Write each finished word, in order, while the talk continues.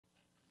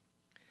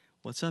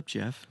What's up,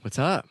 Jeff? What's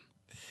up?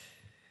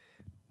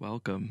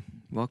 Welcome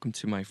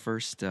to my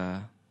first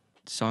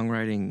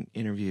songwriting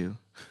interview.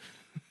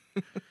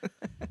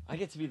 I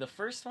get to be the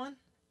first one?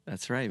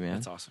 That's right, man.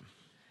 That's awesome.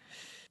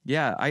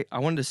 Yeah, I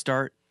wanted to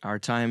start our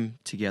time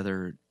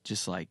together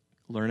just like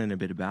learning a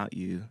bit about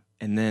you,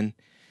 and then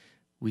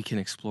we can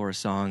explore a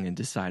song and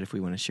decide if we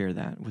want to share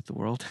that with the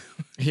world.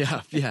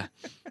 Yeah.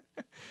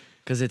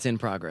 Because it's in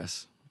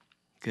progress.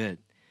 Good.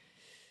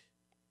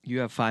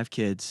 You have 5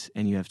 kids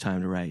and you have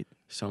time to write.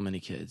 So many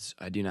kids.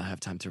 I do not have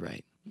time to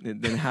write.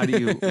 Then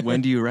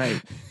when do you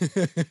write?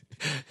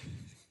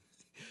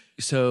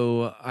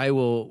 So I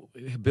will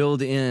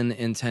build in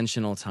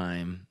intentional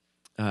time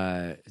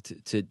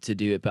to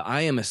do it. But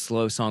I am a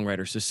slow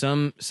songwriter. So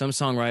some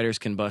songwriters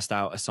can bust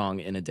out a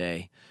song in a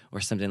day or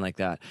something like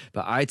that.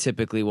 But I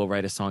typically will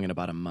write a song in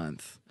about a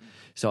month.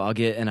 So I'll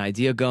get an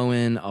idea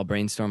going. I'll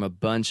brainstorm a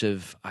bunch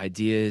of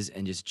ideas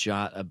and just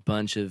jot a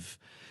bunch of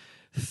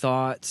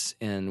thoughts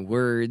and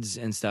words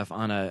and stuff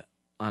on a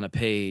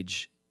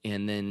page,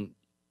 and then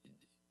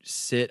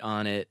sit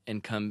on it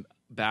and come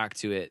back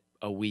to it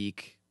a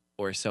week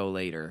or so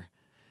later,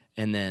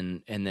 and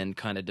then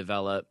kind of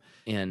develop.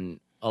 And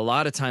a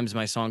lot of times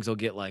my songs will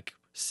get like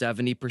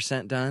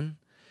 70% done,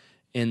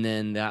 and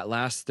then that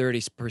last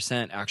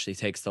 30% actually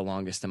takes the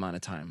longest amount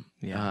of time.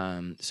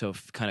 Yeah. So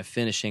kind of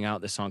finishing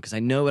out the song, because I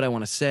know what I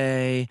want to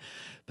say,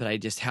 but I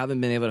just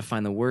haven't been able to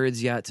find the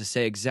words yet to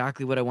say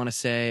exactly what I want to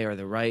say, or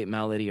the right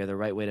melody, or the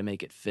right way to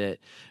make it fit.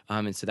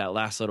 And so that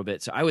last little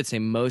bit. So I would say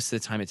most of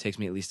the time it takes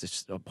me at least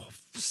a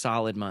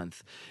solid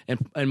month, and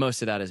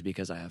most of that is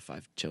because I have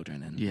 5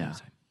 children. And yeah.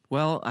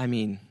 Well, I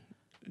mean,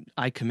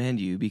 I commend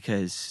you,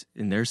 because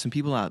and there's some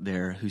people out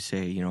there who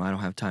say, I don't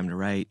have time to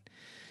write.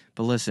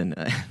 But listen,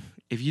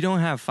 if you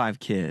don't have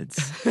 5 kids,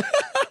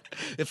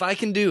 if I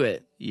can do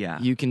it, yeah,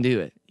 you can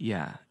do it.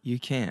 Yeah, you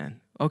can.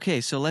 Okay,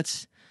 so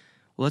let's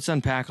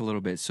unpack a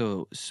little bit.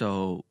 So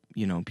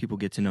people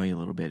get to know you a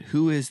little bit.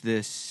 Who is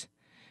this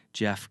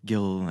Jeff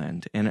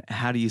Gilliland, and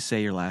how do you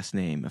say your last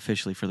name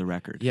officially for the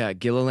record? Yeah,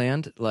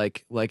 Gilliland,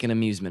 like an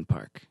amusement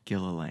park.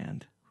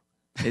 Gilliland.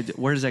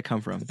 Where does that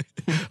come from?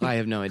 I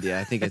have no idea.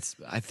 I think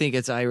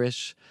it's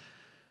Irish.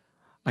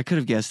 I could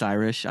have guessed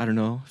Irish. I don't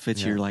know if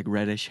it's your like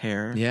reddish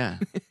hair. Yeah.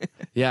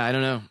 Yeah, I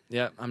don't know.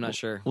 Yeah, I'm not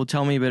sure. Well,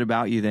 tell me a bit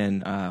about you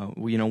then.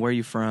 Where are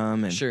you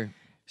from? And sure.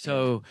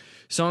 So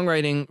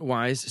songwriting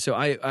wise, so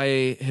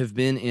I have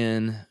been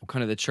in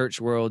kind of the church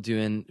world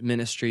doing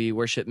ministry,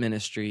 worship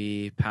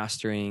ministry,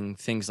 pastoring,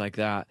 things like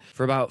that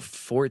for about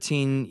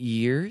 14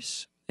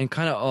 years. And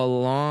kind of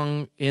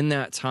along in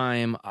that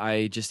time,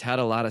 I just had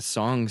a lot of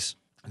songs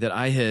that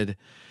I had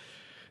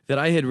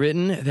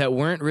written that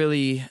weren't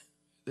really,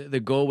 the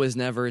goal was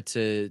never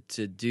to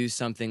do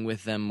something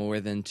with them more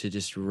than to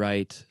just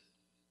write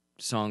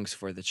songs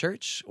for the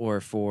church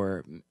or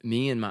for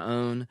me and my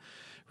own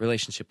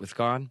relationship with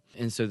God.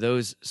 And so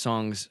those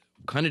songs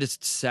kind of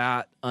just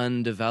sat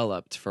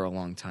undeveloped for a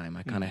long time.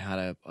 I kind of had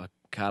a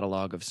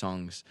catalog of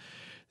songs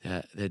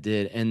that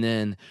did. And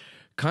then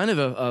kind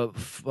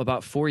of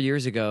about 4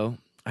 years ago,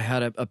 I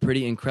had a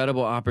pretty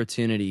incredible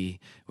opportunity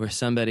where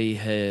somebody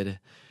had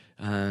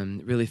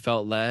really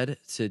felt led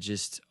to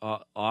just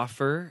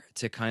offer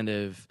to kind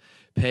of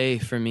pay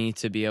for me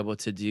to be able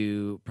to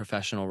do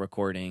professional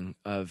recording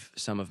of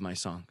some of my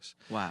songs.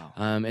 Wow.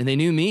 And they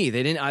knew me.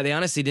 They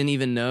honestly didn't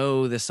even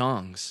know the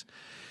songs.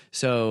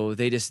 So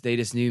they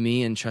just knew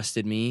me and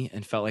trusted me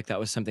and felt like that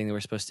was something they were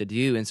supposed to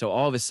do. And so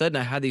all of a sudden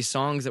I had these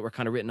songs that were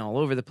kind of written all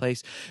over the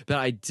place, but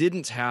I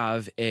didn't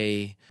have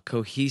a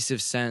cohesive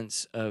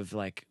sense of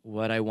like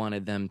what I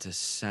wanted them to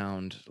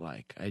sound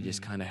like. I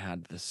just kind of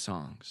had the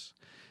songs.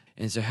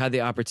 And so I had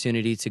the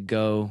opportunity to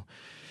go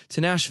to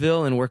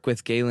Nashville and work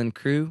with Gilliland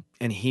crew,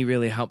 and he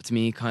really helped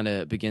me kind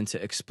of begin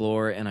to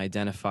explore and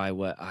identify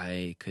what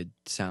I could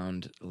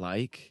sound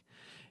like.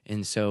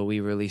 And so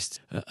we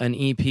released an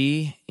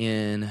EP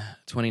in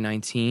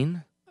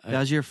 2019. That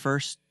was your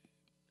first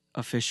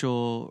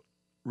official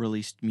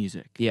released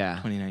music? Yeah.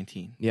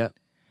 2019. Yep.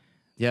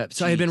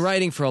 So I had been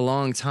writing for a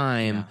long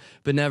time,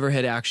 but never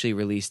had actually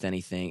released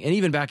anything. And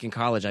even back in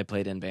college, I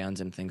played in bands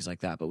and things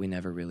like that, but we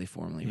never really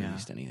formally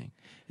released anything.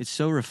 It's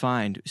so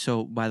refined.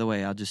 So, by the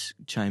way, I'll just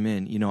chime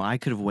in. I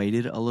could have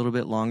waited a little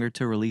bit longer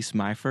to release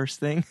my first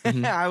thing.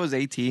 Mm-hmm. I was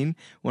 18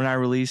 when I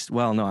released.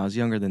 Well, no, I was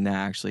younger than that,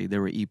 actually.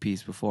 There were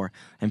EPs before.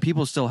 And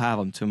people still have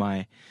them, to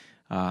my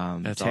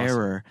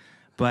terror. Awesome.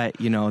 But,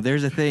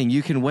 there's a thing.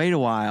 You can wait a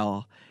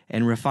while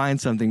and refine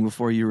something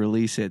before you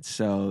release it.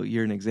 So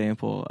you're an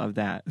example of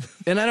that.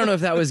 And I don't know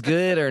if that was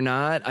good or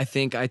not. I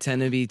think I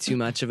tend to be too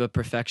much of a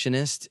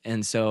perfectionist.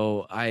 And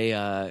so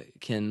I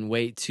can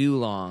wait too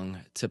long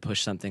to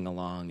push something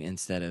along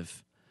instead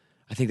of,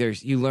 I think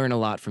you learn a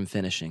lot from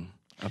finishing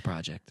a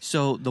project.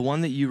 So the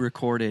one that you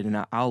recorded,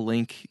 and I'll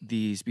link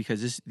these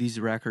because these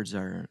records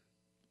are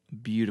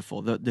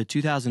beautiful. The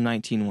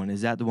 2019 one,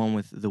 is that the one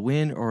with The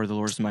Wind or The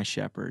Lord is My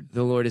Shepherd?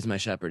 The Lord is My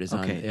Shepherd is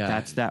on. Okay,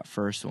 that's that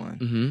first one.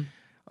 Mm-hmm.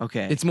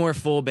 Okay. It's more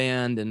full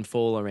band and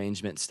full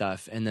arrangement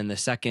stuff. And then the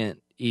second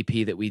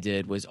EP that we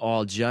did was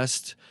all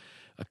just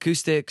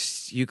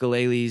acoustics,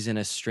 ukuleles, and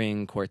a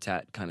string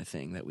quartet kind of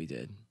thing that we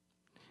did.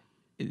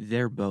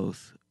 They're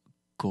both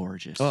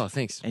gorgeous. Oh,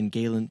 thanks. And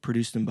Gilliland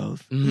produced them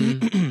both.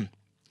 Mm-hmm.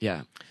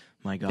 Yeah.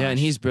 My gosh. Yeah, and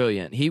he's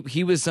brilliant.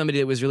 He was somebody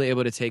that was really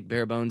able to take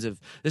bare bones of,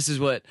 this is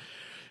what,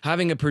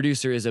 having a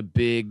producer is a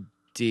big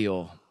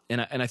deal.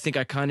 And I think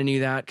I kind of knew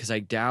that because I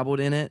dabbled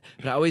in it,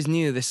 but I always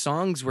knew the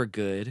songs were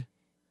good,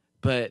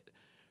 but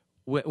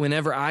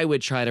whenever I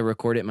would try to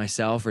record it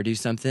myself or do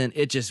something,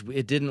 it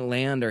didn't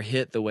land or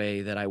hit the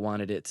way that I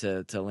wanted it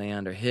to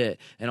land or hit.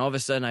 And all of a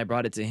sudden I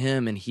brought it to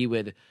him and he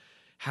would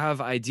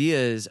have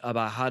ideas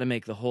about how to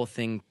make the whole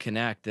thing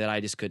connect that I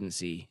just couldn't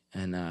see.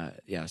 And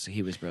so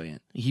he was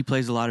brilliant. He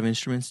plays a lot of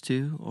instruments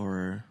too,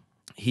 or?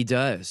 He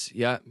does.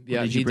 Yeah. Or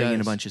did you bring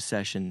in a bunch of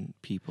session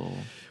people?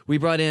 We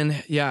brought in,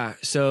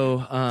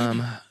 So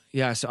on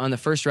the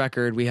first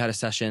record, we had a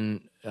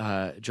session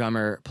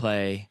drummer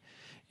play,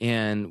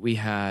 and we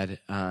had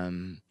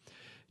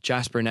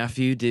Jasper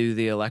Nephew do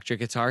the electric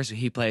guitar. So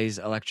he plays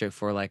electric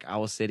for like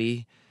Owl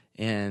City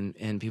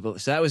and people.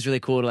 So that was really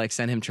cool to like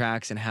send him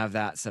tracks and have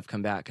that stuff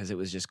come back, because it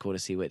was just cool to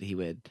see what he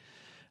would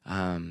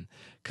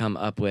come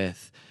up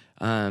with.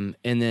 And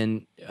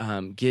then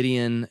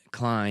Gideon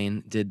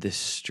Klein did the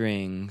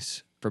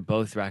strings for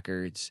both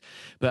records.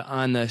 But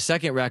on the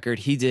second record,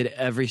 he did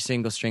every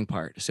single string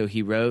part. So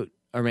he wrote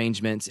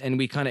arrangements, and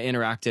we kind of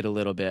interacted a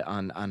little bit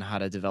on how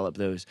to develop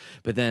those.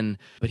 But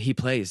he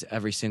plays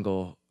every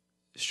single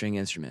string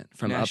instrument,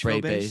 from Nashville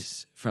upright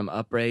bass, from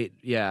upright,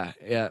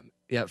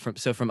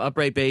 from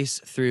upright bass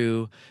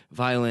through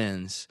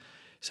violins.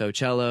 So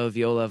cello,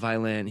 viola,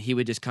 violin. He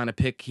would just kind of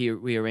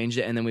we arranged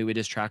it, and then we would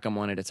just track them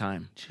one at a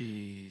time.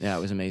 Jeez. Yeah, it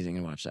was amazing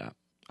to watch that.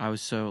 I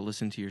was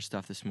listening to your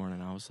stuff this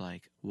morning. I was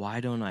like, why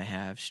don't I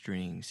have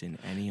strings in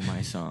any of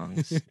my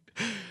songs?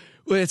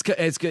 Well, it's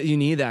good. You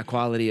need that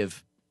quality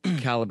of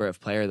caliber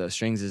of player, though.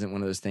 Strings isn't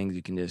one of those things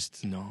you can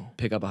just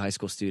pick up a high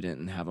school student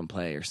and have them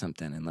play or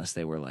something, unless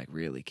they were like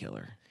really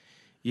killer.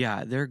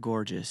 Yeah, they're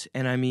gorgeous.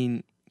 And I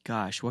mean,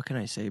 gosh, what can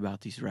I say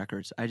about these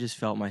records? I just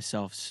felt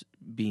myself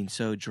being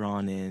so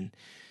drawn in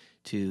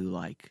to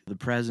like the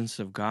presence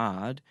of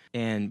God,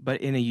 but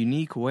in a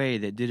unique way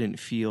that didn't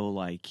feel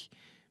like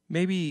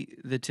maybe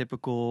the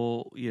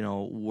typical,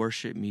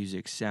 worship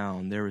music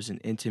sound. There was an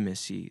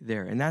intimacy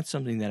there, and that's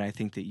something that I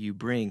think that you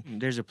bring.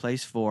 There's a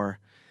place for,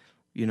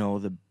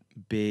 the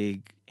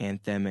big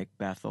anthemic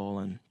Bethel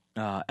and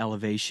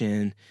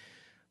Elevation,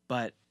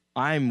 but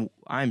I'm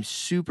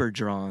super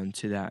drawn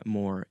to that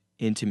more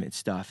intimate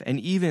stuff. And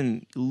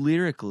even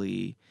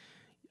lyrically,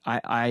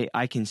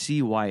 I can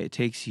see why it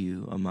takes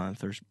you a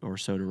month or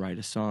so to write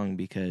a song,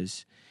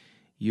 because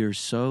you're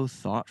so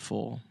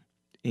thoughtful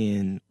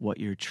in what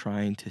you're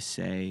trying to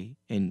say,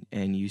 and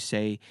you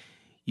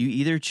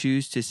either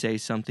choose to say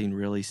something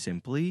really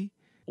simply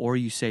or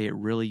you say it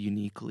really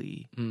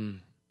uniquely.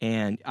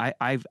 And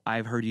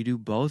I've heard you do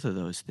both of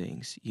those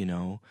things,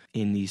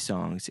 in these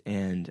songs,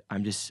 and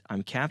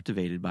I'm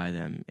captivated by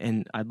them.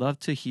 And I'd love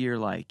to hear,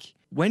 like,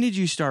 when did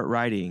you start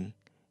writing,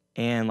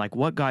 and like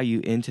what got you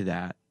into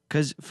that?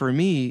 Because for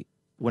me,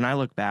 when I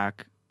look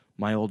back,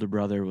 my older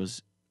brother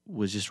was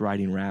just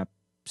writing rap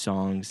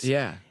songs.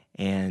 Yeah.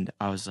 And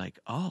I was like,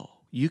 oh,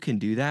 you can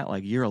do that?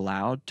 Like, you're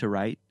allowed to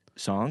write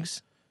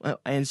songs?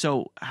 And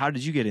so how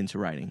did you get into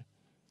writing?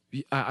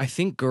 I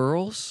think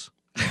girls.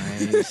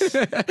 Nice.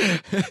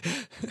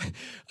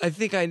 I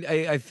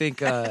think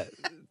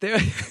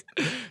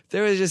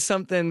there was just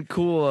something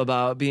cool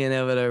about being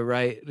able to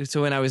write.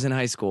 So when I was in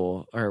high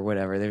school or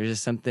whatever, there was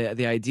just something,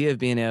 the idea of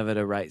being able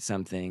to write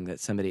something that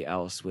somebody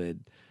else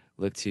would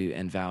look to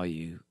and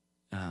value,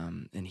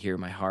 and hear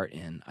my heart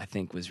in, I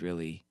think was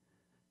really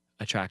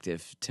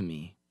attractive to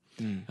me.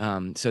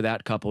 So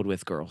that, coupled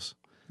with girls,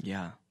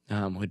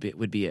 would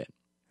be it.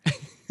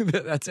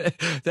 That's it.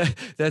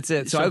 That's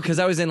it. So because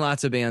I was in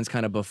lots of bands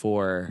kind of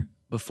before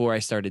I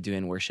started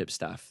doing worship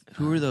stuff.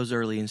 Who were those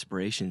early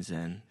inspirations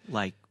then?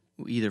 Like,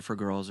 either for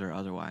girls or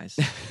otherwise,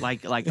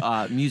 like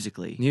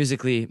musically.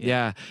 Musically,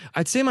 yeah.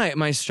 I'd say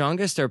my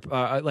strongest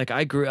are like,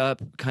 I grew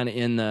up kind of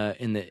in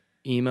the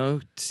emo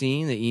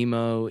scene, the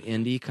emo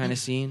indie kind of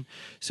scene.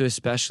 So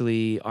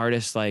especially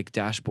artists like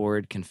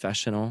Dashboard,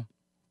 Confessional,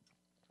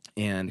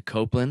 and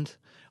Copeland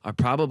are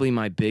probably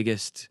my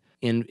biggest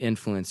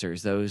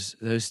influencers.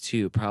 Those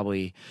two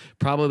probably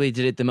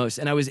did it the most.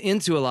 And I was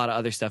into a lot of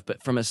other stuff,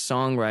 but from a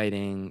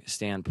songwriting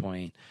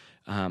standpoint,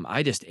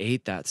 I just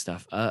ate that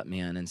stuff up,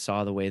 man, and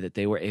saw the way that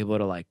they were able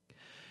to like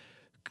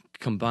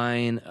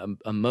combine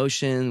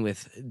emotion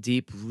with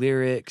deep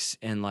lyrics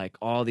and like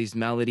all these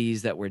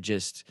melodies that were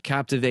just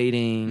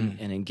captivating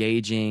and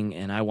engaging.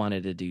 And I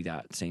wanted to do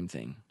that same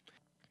thing.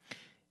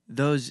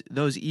 Those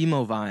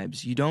emo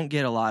vibes, you don't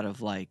get a lot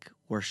of like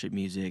worship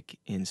music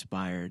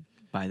inspired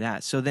by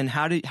that. So then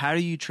how do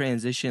you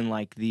transition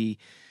like the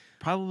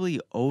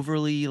probably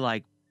overly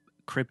like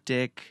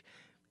cryptic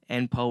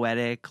and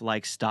poetic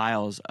like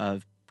styles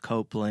of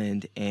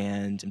Copeland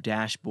and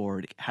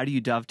Dashboard? How do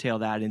you dovetail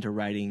that into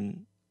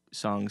writing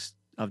songs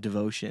of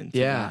devotion?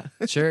 Yeah,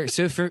 sure.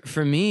 So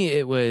for me,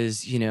 it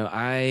was,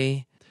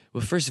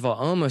 Well, first of all,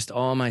 almost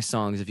all my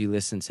songs, if you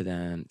listen to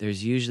them,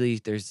 there's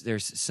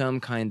some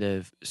kind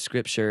of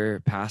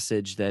scripture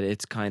passage that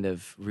it's kind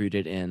of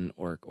rooted in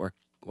or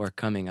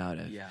coming out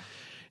of. Yeah.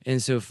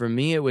 And so for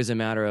me, it was a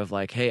matter of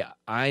like, hey,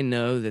 I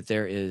know that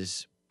there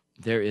is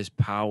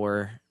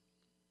power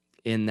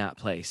in that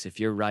place. If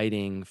you're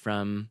writing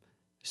from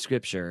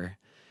scripture,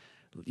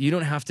 you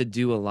don't have to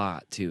do a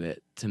lot to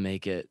it to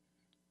make it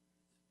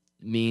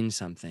mean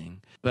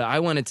something. But I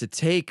wanted to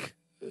take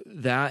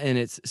that in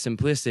its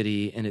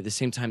simplicity and at the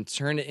same time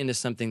turn it into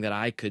something that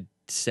I could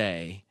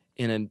say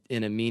in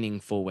a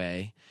meaningful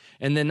way.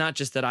 And then not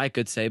just that I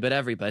could say, but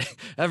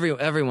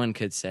everyone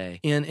could say.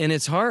 And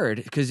it's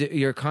hard because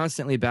you're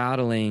constantly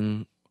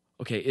battling,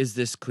 okay, is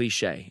this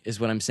cliche? Is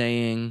what I'm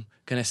saying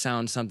going to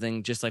sound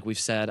something just like we've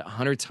said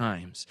 100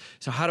 times?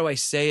 So how do I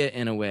say it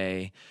in a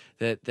way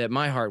that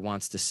my heart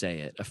wants to say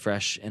it,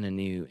 afresh and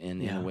anew,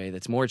 in a way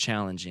that's more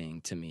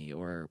challenging to me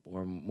or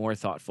more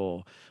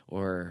thoughtful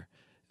or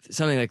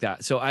something like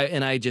that. So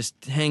I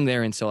just hang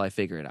there until I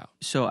figure it out.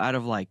 So out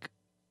of like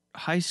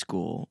high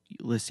school,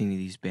 listening to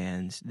these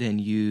bands, then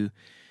you're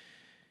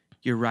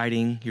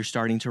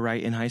starting to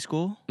write in high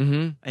school,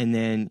 and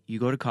then you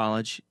go to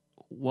college.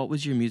 What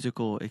was your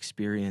musical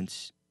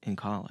experience in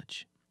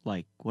college?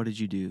 Like, what did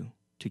you do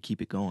to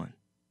keep it going?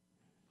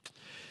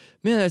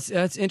 Man,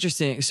 that's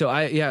interesting. So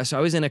I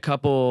was in a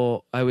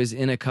couple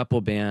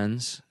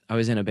bands. I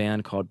was in a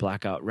band called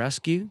Blackout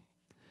Rescue,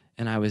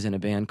 and I was in a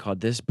band called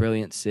This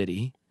Brilliant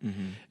City.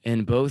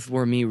 And both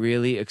were me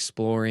really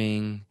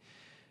exploring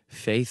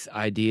faith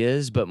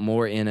ideas, but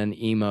more in an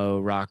emo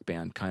rock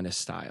band kind of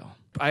style.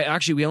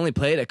 We only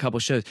played a couple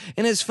shows.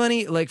 And it's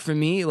funny, like for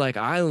me, like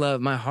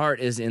my heart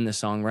is in the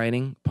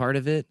songwriting part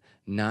of it,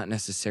 not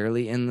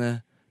necessarily in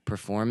the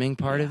performing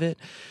part of it.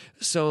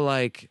 So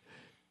like,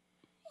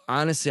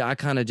 honestly, I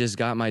kind of just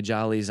got my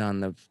jollies on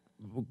the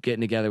getting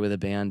together with a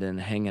band and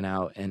hanging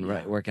out and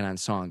working on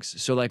songs.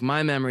 So like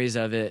my memories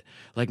of it,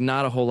 like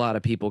not a whole lot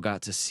of people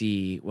got to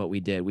see what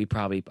we did.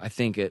 I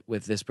think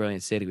with This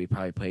Brilliant City, we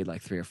probably played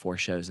like 3 or 4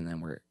 shows and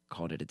then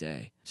called it a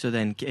day. So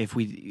then if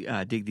we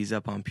dig these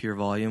up on Pure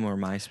Volume or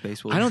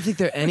MySpace, I don't think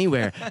they're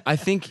anywhere. I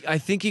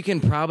think you can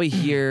probably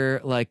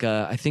hear like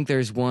I think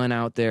there's one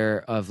out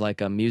there of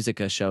like a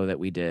Musica show that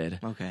we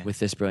did with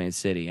This Brilliant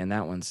City, and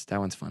that one's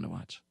fun to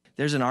watch.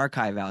 There's an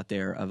archive out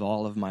there of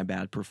all of my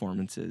bad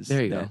performances.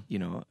 There you go. You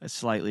know,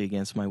 slightly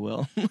against my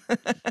will.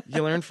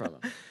 You learn from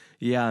them.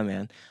 Yeah,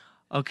 man.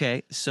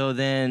 Okay, so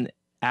then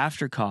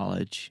after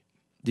college,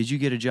 did you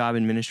get a job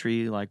in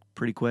ministry like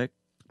pretty quick?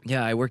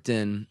 Yeah, I worked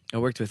with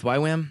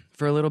YWAM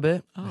for a little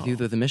bit, with Youth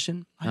with a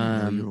Mission. I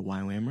didn't know you were a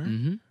YWAMer.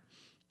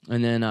 Mm-hmm.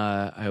 And then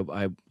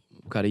I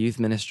got a youth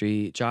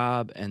ministry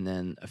job, and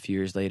then a few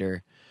years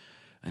later,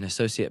 an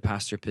associate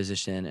pastor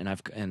position,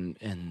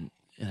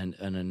 and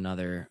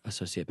another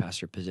associate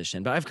pastor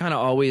position. But I've kind of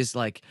always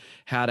like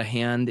had a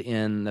hand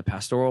in the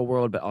pastoral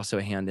world, but also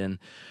a hand in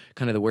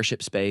kind of the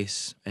worship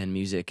space and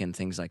music and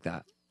things like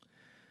that.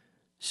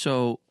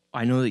 So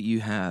I know that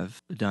you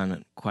have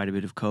done quite a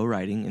bit of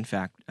co-writing. In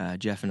fact,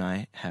 Jeff and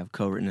I have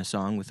co-written a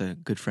song with a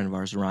good friend of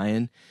ours,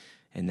 Ryan,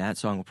 and that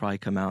song will probably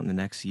come out in the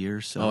next year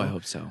or so. Oh, I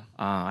hope so.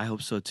 I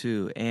hope so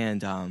too.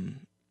 And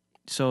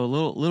so a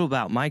little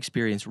about my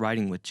experience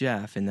writing with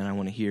Jeff, and then I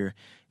want to hear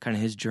kind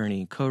of his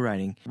journey in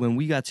co-writing. When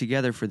we got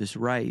together for this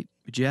write,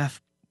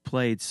 Jeff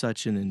played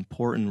such an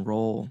important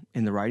role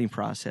in the writing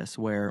process,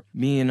 where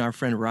me and our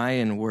friend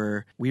Ryan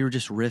we were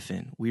just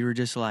riffing. We were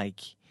just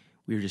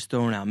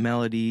throwing out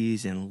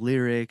melodies and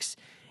lyrics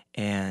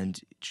and,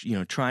 you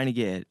know, trying to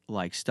get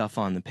like stuff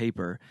on the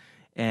paper.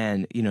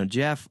 And, you know,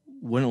 Jeff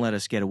wouldn't let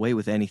us get away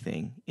with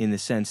anything, in the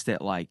sense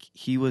that like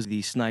he was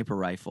the sniper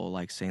rifle,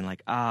 like saying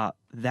like,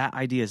 that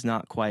idea is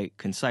not quite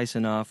concise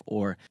enough.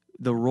 Or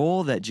the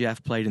role that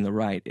Jeff played in the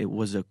write, it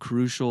was a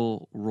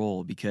crucial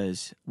role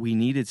because we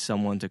needed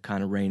someone to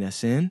kind of rein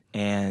us in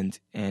and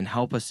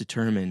help us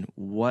determine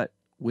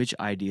which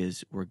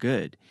ideas were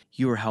good.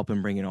 You were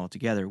helping bring it all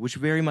together, which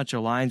very much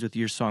aligns with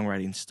your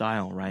songwriting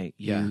style, right?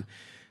 Yeah. You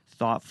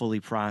thoughtfully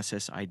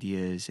process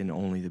ideas and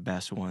only the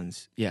best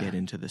ones get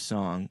into the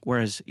song.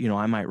 Whereas, you know,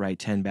 I might write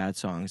 10 bad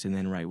songs and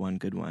then write one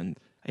good one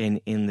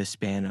in the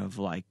span of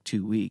like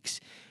 2 weeks.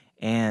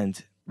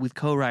 And with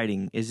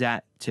co-writing, is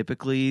that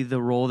typically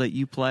the role that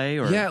you play?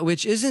 Or? Yeah,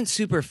 which isn't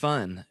super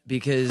fun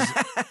because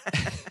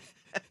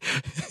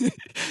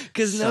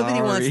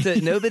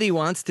nobody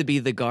wants to be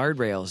the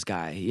guardrails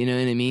guy. You know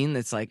what I mean?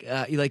 It's like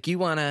you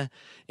want to,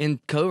 in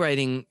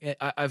co-writing,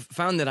 I've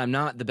found that I'm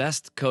not the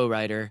best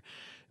co-writer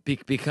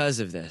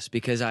because of this,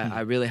 because I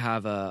really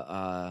have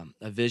a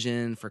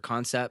vision for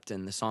concept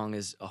and the song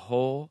as a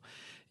whole.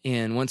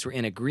 And once we're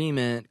in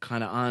agreement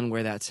kind of on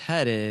where that's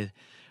headed,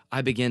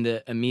 I begin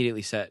to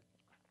immediately set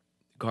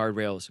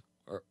guardrails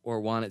or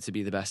want it to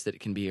be the best that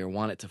it can be, or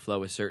want it to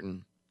flow a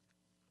certain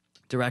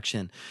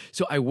direction.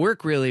 So I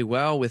work really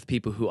well with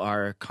people who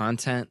are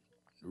content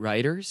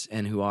writers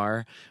and who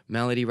are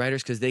melody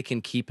writers, because they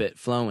can keep it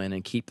flowing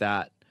and keep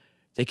that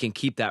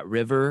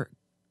river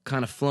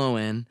kind of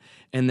flowing,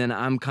 and then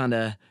I'm kind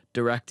of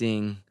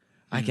directing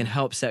I can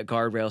help set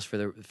guardrails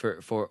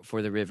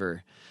for the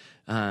river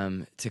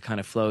to kind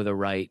of flow the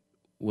right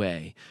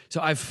way.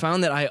 So I've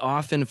found that I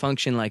often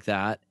function like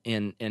that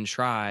and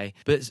try,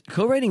 but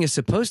co-writing is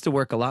supposed to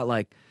work a lot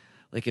like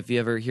if you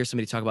ever hear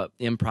somebody talk about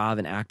improv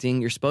and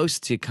acting, you're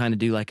supposed to kind of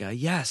do like a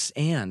yes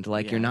and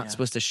you're not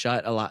supposed to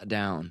shut a lot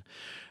down.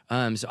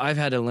 So I've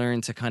had to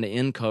learn to kind of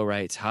in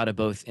co-writes how to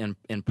both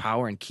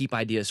empower and keep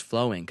ideas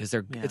flowing, because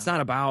it's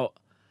not about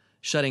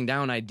shutting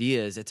down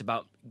ideas, it's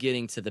about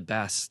getting to the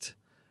best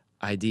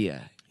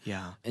idea.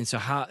 Yeah. And so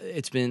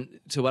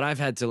what I've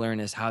had to learn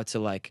is how to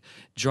like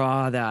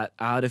draw that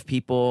out of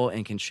people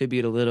and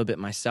contribute a little bit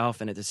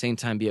myself, and at the same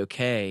time be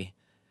okay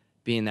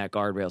being that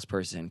guardrails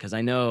person, because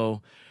I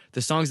know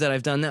the songs that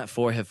I've done that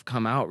for have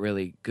come out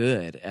really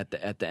good at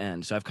the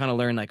end. So I've kind of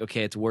learned like,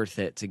 okay, it's worth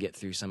it to get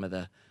through some of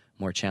the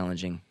more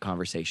challenging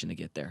conversation to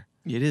get there.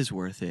 It is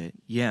worth it.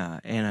 Yeah.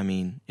 And I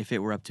mean, if it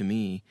were up to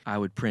me, I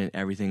would print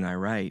everything I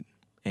write,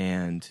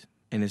 and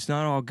it's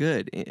not all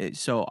good.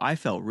 So I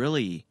felt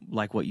really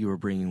like what you were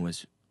bringing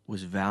was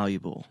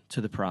valuable to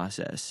the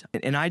process.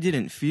 And I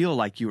didn't feel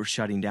like you were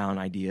shutting down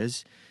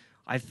ideas.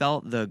 I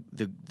felt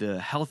the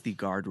healthy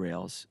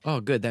guardrails.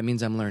 Oh, good. That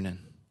means I'm learning.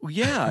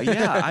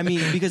 Yeah. I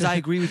mean, because I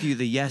agree with you,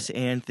 the yes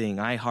and thing,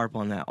 I harp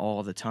on that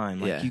all the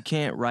time. Like, you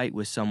can't write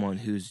with someone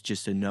who's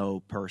just a no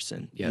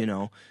person. Yep. You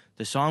know,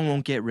 the song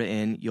won't get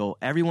written.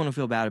 Everyone will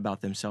feel bad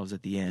about themselves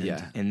at the end.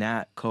 Yeah. And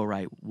that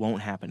co-write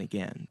won't happen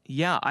again.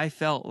 Yeah, I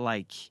felt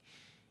like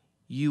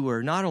you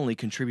were not only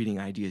contributing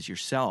ideas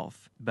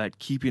yourself, but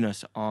keeping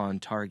us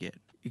on target.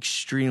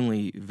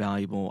 Extremely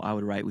valuable. I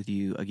would write with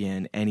you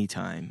again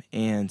anytime.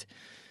 And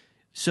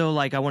so,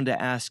 like, I wanted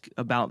to ask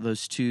about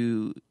those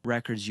 2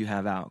 records you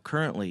have out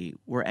currently.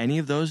 Were any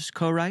of those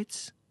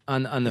co-writes?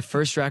 On the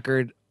first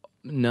record,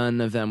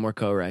 none of them were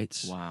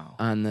co-writes. Wow.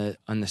 On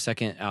the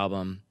second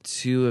album,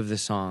 2 of the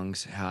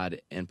songs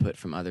had input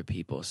from other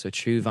people. So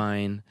True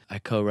Vine, I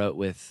co-wrote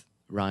with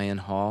Ryan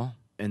Hall,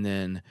 and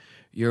then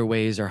Your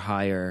Ways Are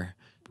Higher,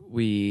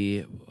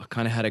 we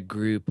kind of had a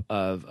group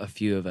of a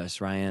few of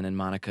us, Ryan and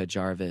Monica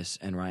Jarvis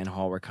and Ryan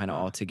Hall were kind of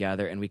all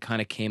together, and we kind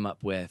of came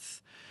up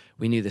with,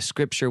 we knew the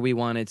scripture we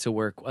wanted to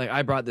work. Like,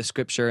 I brought the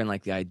scripture and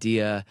like the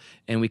idea,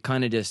 and we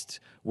kind of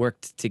just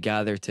worked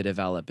together to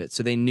develop it.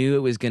 So they knew it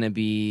was going to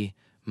be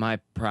my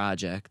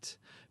project,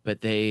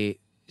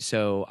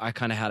 so I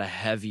kind of had a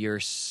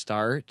heavier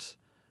start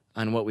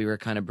on what we were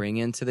kind of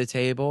bringing to the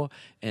table,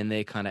 and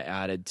they kind of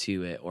added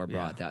to it or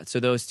brought that.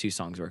 So those 2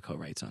 songs were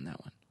co-writes on that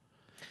one.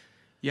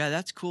 Yeah,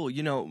 that's cool.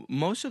 You know,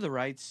 most of the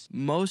writes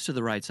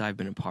I've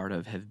been a part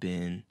of have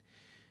been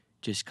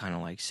just kind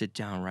of like sit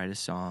down, write a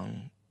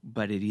song,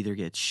 but it either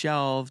gets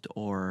shelved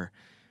or,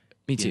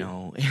 Me too.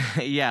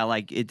 You know,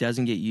 like it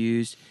doesn't get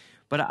used.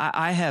 But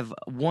I have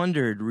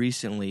wondered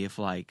recently if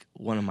like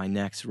one of my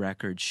next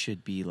records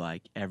should be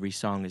like every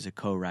song is a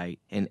co-write,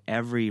 and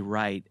every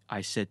write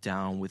I sit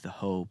down with the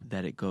hope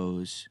that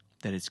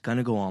it's going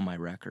to go on my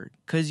record.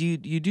 Because you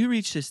do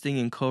reach this thing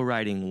in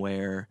co-writing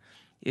where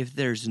if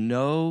there's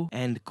no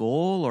end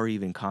goal or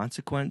even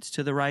consequence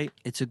to the write,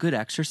 it's a good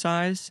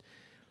exercise,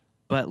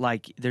 but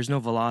like there's no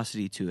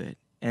velocity to it.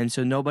 And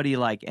so nobody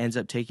like ends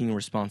up taking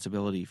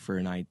responsibility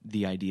for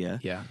the idea.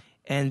 Yeah.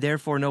 And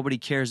therefore nobody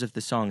cares if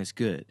the song is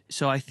good.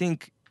 So I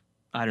think,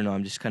 I don't know,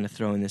 I'm just kind of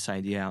throwing this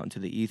idea out into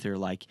the ether,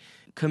 like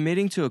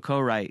committing to a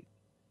co-write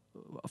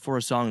for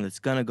a song that's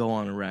going to go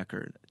on a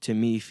record, to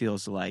me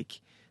feels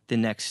like the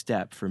next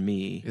step for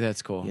me.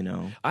 That's cool. You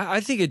know, I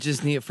think it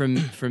just for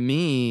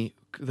me,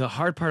 the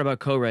hard part about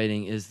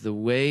co-writing is the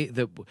way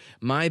that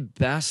my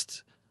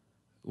best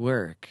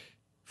work,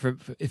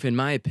 if in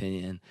my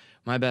opinion,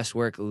 my best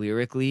work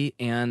lyrically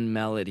and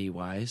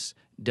melody-wise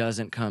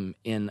doesn't come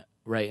in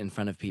right in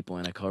front of people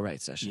in a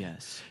co-write session.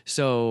 Yes.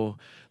 So,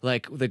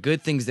 like, the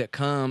good things that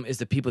come is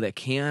the people that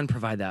can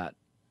provide that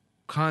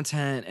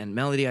content and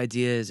melody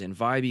ideas and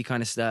vibey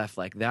kind of stuff,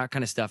 like that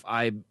kind of stuff.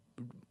 I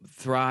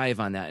thrive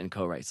on that in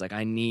co-writes. Like,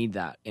 I need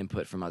that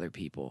input from other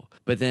people.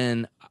 But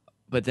then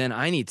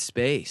I need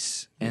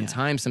space and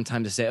time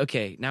sometimes to say,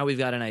 okay, now we've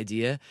got an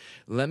idea.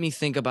 Let me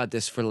think about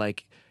this for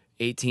like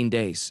 18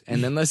 days,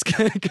 and then let's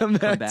come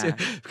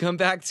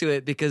back to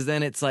it, because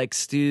then it's like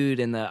stewed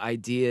and the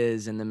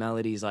ideas and the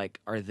melodies like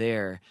are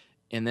there,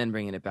 and then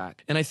bringing it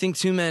back. And I think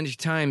too many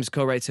times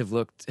co-writes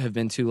have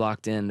been too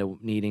locked in to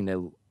needing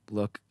to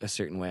look a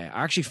certain way.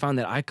 I actually found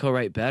that I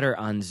co-write better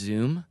on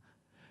Zoom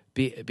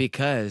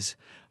because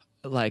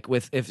like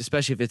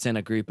especially if it's in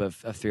a group of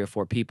 3 or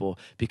 4 people,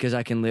 because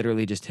I can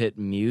literally just hit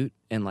mute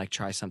and like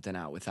try something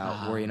out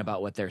without worrying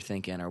about what they're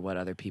thinking or what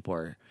other people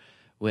are,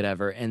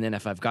 whatever. And then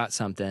if I've got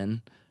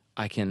something,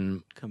 I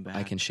can come back.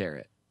 I can share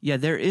it. Yeah,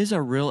 there is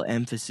a real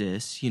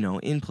emphasis,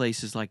 in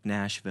places like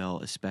Nashville,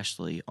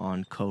 especially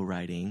on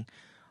co-writing.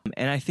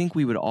 And I think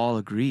we would all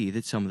agree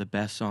that some of the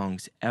best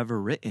songs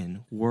ever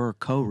written were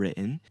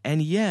co-written.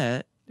 And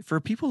yet,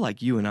 for people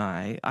like you and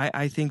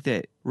I think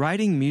that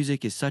writing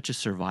music is such a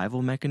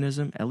survival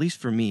mechanism, at least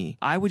for me.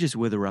 I would just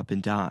wither up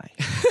and die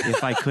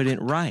if I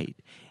couldn't write.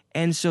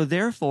 And so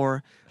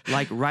therefore,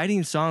 like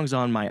writing songs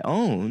on my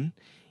own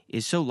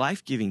is so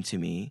life-giving to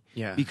me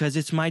Yeah. because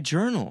it's my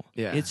journal.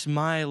 Yeah. It's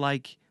my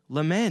like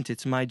lament.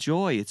 It's my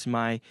joy. It's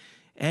my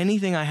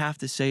anything I have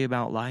to say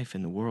about life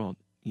in the world,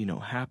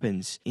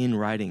 happens in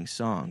writing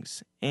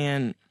songs.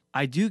 And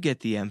I do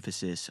get the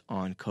emphasis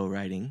on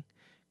co-writing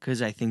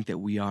because I think that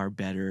we are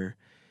better,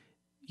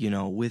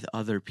 with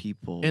other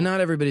people. And not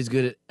everybody's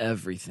good at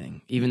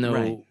everything, even though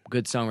Right.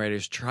 good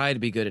songwriters try to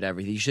be good at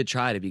everything. You should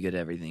try to be good at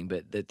everything,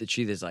 but the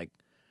truth is, like,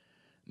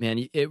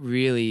 man, it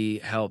really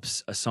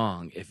helps a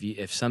song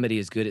if somebody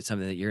is good at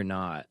something that you're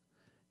not,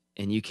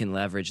 and you can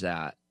leverage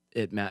that.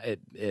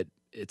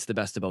 It's the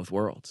best of both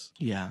worlds.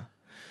 Yeah.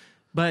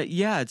 But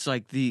yeah, it's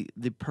like the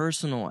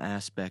personal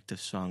aspect of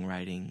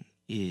songwriting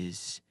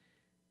is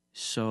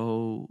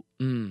so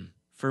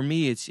for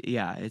me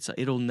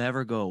it'll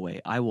never go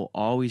away. I will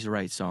always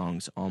write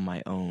songs on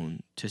my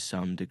own to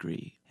some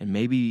degree. And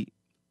maybe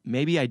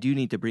I do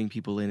need to bring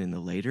people in the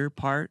later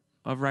part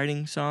of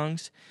writing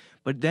songs,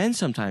 but then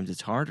sometimes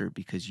it's harder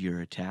because you're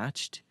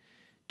attached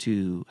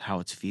to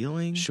how it's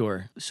feeling.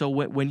 Sure. So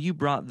when you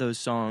brought those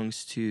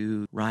songs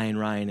to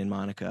Ryan, and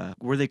Monica,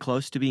 were they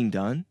close to being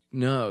done?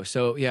 No.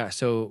 So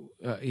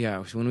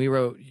when we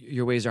wrote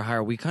Your Ways Are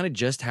Higher, we kind of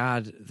just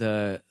had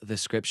the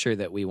scripture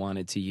that we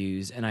wanted to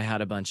use, and I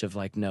had a bunch of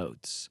like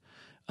notes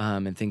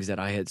and things that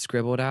I had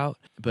scribbled out.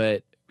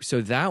 But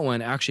so that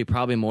one actually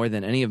probably more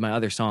than any of my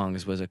other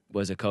songs was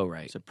a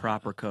co-write. It's a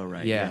proper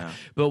co-write. Yeah.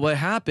 But what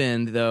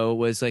happened though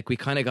was like we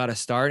kind of got a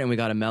start and we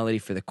got a melody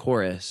for the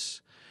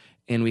chorus,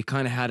 and we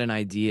kind of had an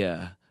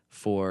idea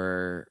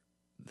for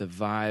the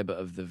vibe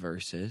of the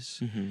verses.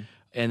 Mm-hmm.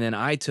 And then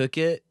I took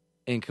it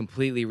and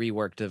completely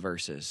reworked the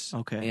verses.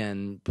 Okay.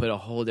 And put a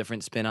whole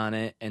different spin on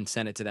it and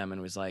sent it to them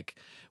and was like,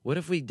 what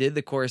if we did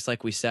the chorus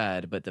like we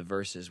said, but the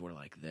verses were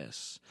like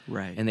this?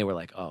 Right. And they were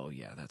like, oh,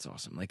 yeah, that's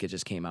awesome. Like, it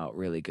just came out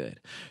really good.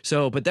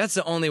 So, but that's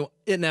the only,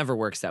 it never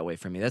works that way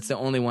for me. That's the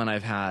only one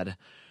I've had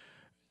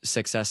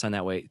success on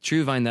that way.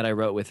 True Vine that I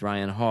wrote with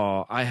Ryan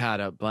Hall, I had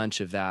a bunch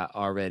of that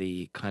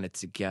already kind of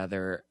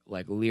together,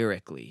 like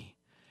lyrically.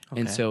 Okay.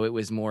 And so it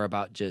was more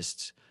about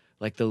just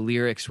like the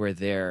lyrics were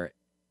there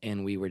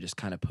and we were just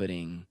kind of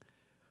putting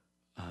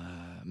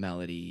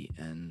melody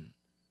and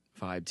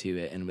vibe to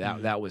it. And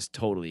that was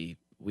totally,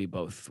 we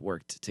both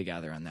worked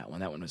together on that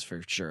one. That one was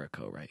for sure a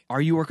co-write. Are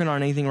you working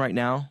on anything right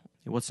now?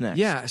 What's next?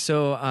 Yeah,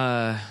 so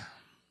I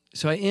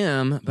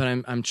am, but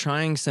I'm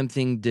trying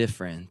something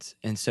different.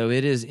 And so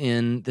it is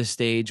in the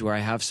stage where I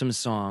have some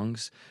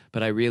songs,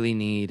 but I really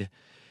need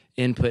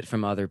input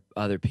from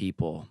other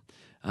people.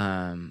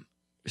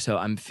 So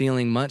I'm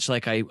feeling much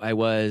like I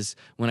was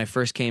when I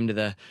first came to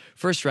the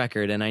first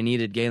record, and I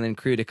needed Gilliland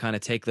crew to kind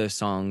of take those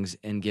songs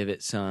and give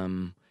it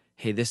some,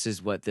 hey, this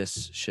is what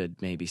this should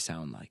maybe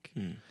sound like.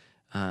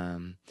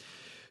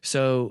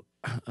 So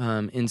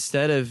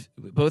instead of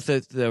both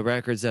the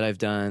records that I've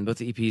done, both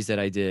the EPs that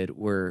I did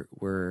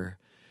were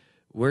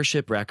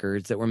worship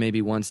records that were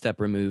maybe one step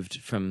removed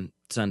from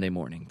Sunday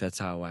morning. That's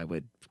how I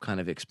would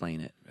kind of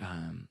explain it.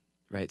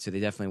 Right. So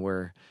they definitely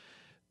were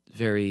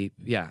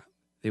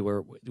they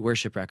were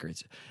worship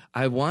records.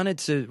 I wanted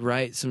to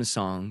write some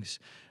songs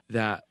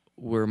that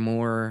were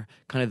more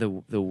kind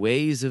of the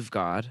ways of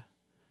God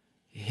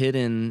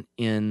hidden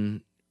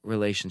in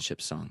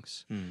relationship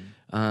songs.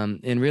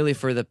 And really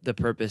for the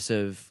purpose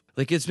of,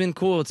 like, it's been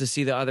cool to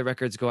see the other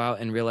records go out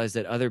and realize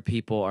that other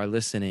people are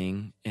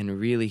listening and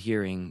really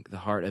hearing the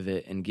heart of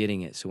it and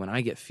getting it. So when I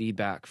get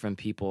feedback from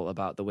people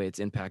about the way it's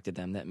impacted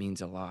them, that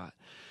means a lot.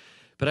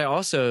 But I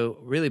also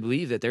really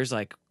believe that there's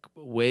like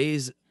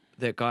ways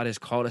that God has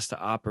called us to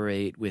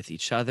operate with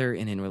each other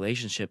and in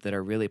relationship that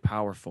are really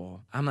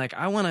powerful. I'm like,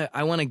 I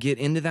want to get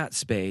into that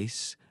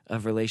space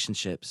of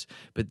relationships,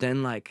 but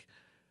then like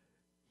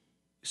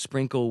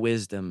sprinkle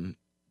wisdom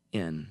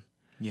in.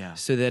 Yeah.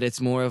 So that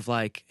it's more of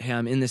like, hey,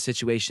 I'm in this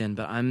situation,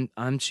 but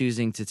I'm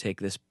choosing to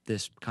take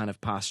this kind of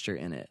posture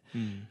in it.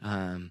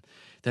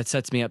 That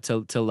sets me up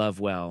to love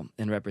well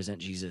and represent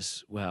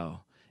Jesus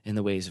well in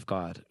the ways of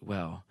God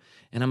well.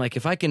 And I'm like,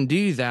 if I can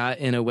do that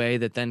in a way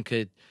that then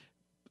could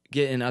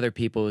get in other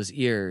people's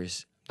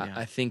ears,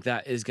 I think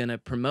that is going to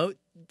promote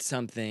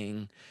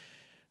something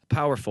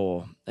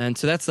powerful. And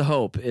so that's the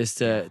hope, is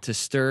to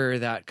stir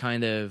that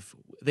kind of,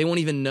 they won't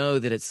even know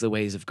that it's the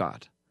ways of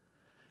God.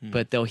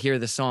 But they'll hear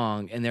the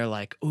song and they're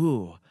like,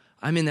 ooh,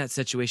 I'm in that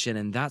situation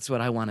and that's what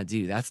I want to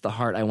do. That's the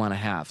heart I want to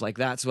have. Like,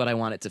 that's what I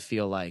want it to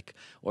feel like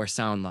or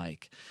sound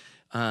like,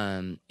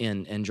 and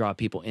draw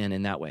people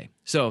in that way.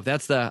 So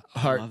that's the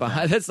heart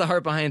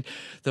behind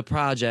the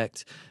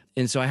project.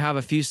 And so I have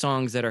a few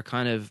songs that are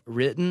kind of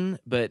written,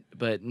 but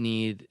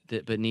need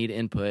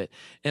input.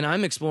 And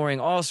I'm exploring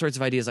all sorts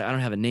of ideas. Like, I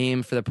don't have a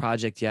name for the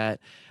project yet.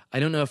 I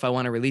don't know if I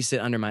want to release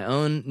it under my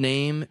own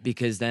name,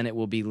 because then it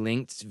will be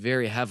linked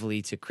very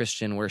heavily to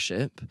Christian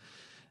worship.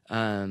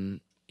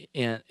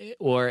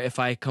 Or if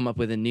I come up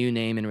with a new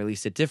name and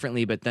release it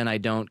differently, but then I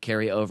don't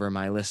carry over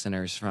my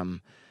listeners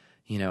from,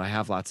 I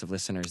have lots of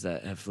listeners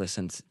that have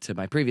listened to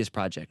my previous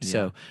project. Yeah.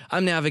 So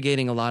I'm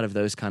navigating a lot of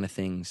those kind of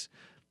things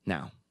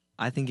now.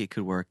 I think it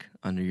could work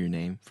under your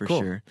name for Cool.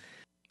 sure.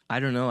 I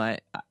don't know.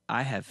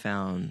 I have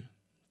found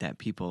that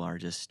people are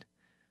just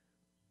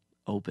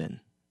open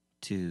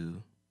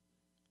to,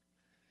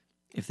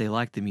 if they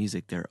like the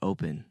music, they're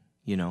open,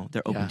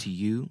 they're open to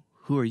you.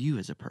 Who are you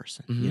as a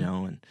person,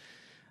 and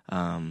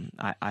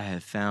I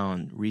have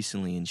found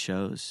recently in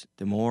shows,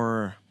 the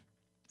more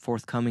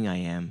forthcoming I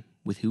am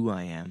with who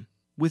I am,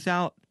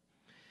 without,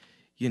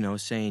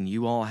 saying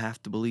you all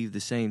have to believe the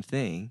same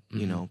thing,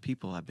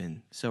 people have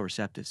been so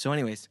receptive. So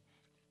anyways,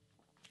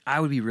 I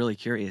would be really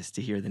curious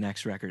to hear the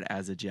next record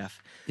as a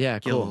Jeff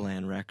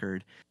Gilliland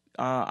record.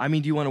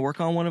 Do you want to work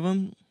on one of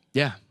them?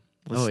 Yeah.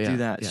 Let's do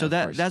that. Yeah, so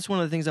that's one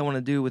of the things I want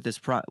to do with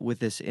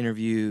this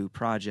interview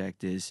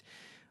project is,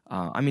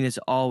 it's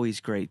always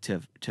great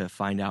to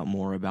find out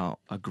more about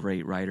a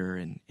great writer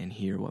and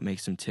hear what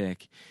makes them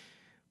tick.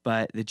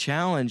 But the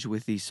challenge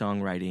with these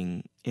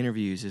songwriting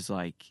interviews is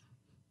like,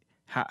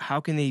 how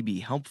can they be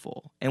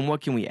helpful? And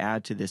what can we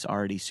add to this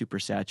already super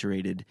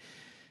saturated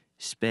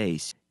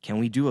space? Can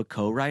we do a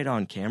co-write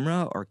on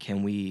camera, or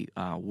can we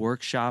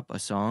workshop a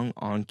song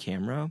on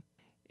camera?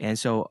 And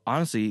so,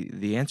 honestly,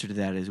 the answer to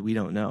that is we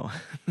don't know.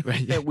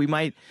 Right. We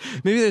might.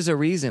 Maybe there's a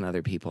reason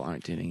other people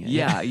aren't doing it.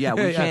 Yeah.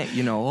 We can't,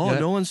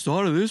 no one's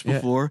thought of this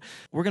before.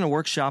 We're going to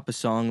workshop a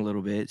song a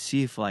little bit,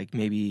 see if, like,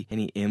 maybe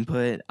any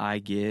input I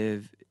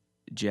give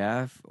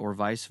Jeff or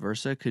vice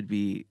versa could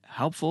be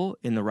helpful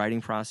in the writing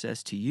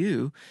process to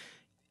you.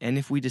 And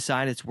if we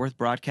decide it's worth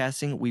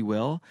broadcasting, we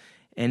will.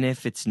 And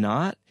if it's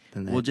not,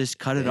 we'll just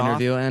cut it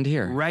off. Interview and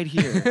here. Right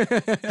here.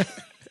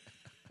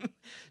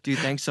 Dude,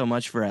 thanks so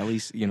much for at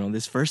least,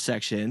 this first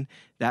section.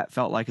 That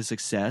felt like a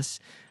success.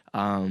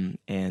 Let's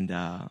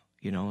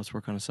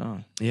work on a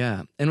song.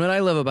 Yeah. And what I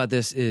love about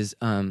this is,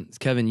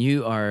 Kevin,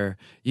 you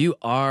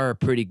are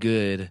pretty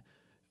good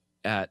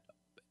at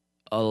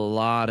a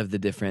lot of the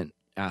different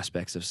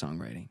aspects of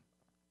songwriting.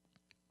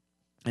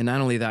 And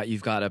not only that,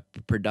 you've got a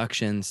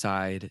production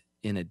side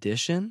in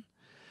addition,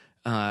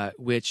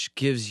 which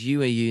gives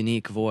you a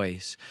unique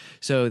voice.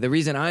 So the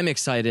reason I'm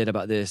excited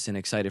about this and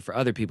excited for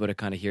other people to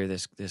kind of hear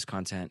this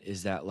content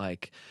is that,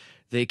 like,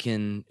 they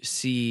can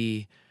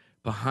see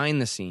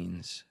behind the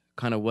scenes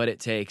kind of what it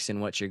takes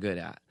and what you're good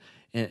at.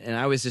 And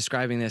I was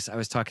describing this, I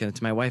was talking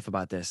to my wife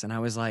about this, and I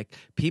was like,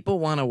 people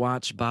want to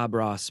watch Bob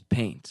Ross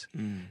paint.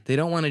 They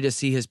don't want to just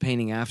see his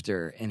painting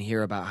after and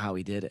hear about how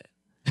he did it.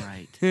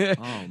 Right.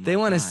 They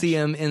want to see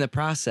him in the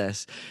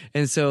process.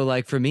 And so,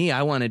 like, for me,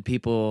 I wanted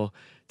people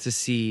to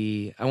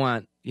see, I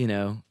want,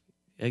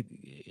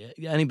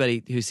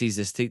 anybody who sees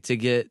this to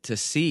get to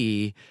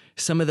see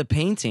some of the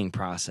painting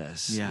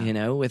process,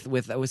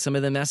 with some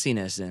of the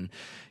messiness, and,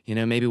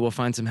 maybe we'll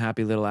find some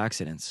happy little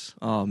accidents.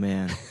 Oh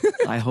man.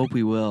 I hope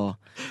we will.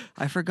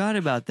 I forgot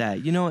about that.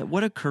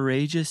 What a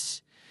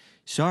courageous,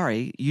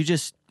 sorry, you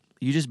just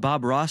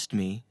Bob Rossed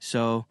me.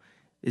 So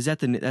is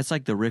that's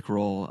like the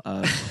Rickroll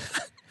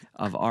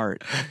of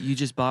art. You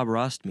just Bob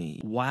Rossed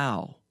me.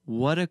 Wow.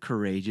 What a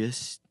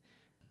courageous,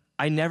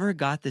 I never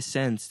got the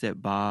sense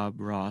that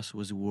Bob Ross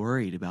was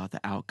worried about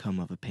the outcome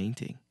of a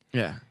painting.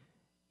 Yeah.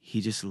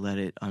 He just let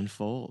it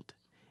unfold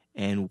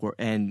and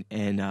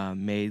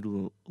made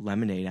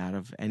lemonade out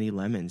of any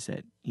lemons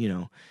that,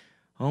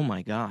 oh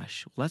my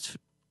gosh, let's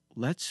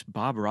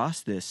Bob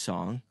Ross this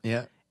song.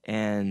 Yeah.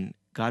 And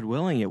God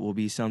willing, it will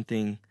be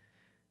something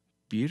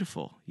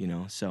beautiful,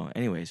 So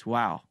anyways,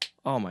 wow.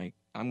 I'm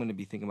going to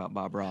be thinking about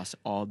Bob Ross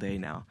all day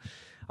now.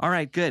 All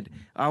right, good.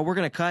 We're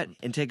going to cut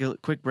and take a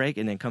quick break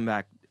and then come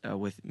back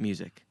with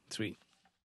music. Sweet.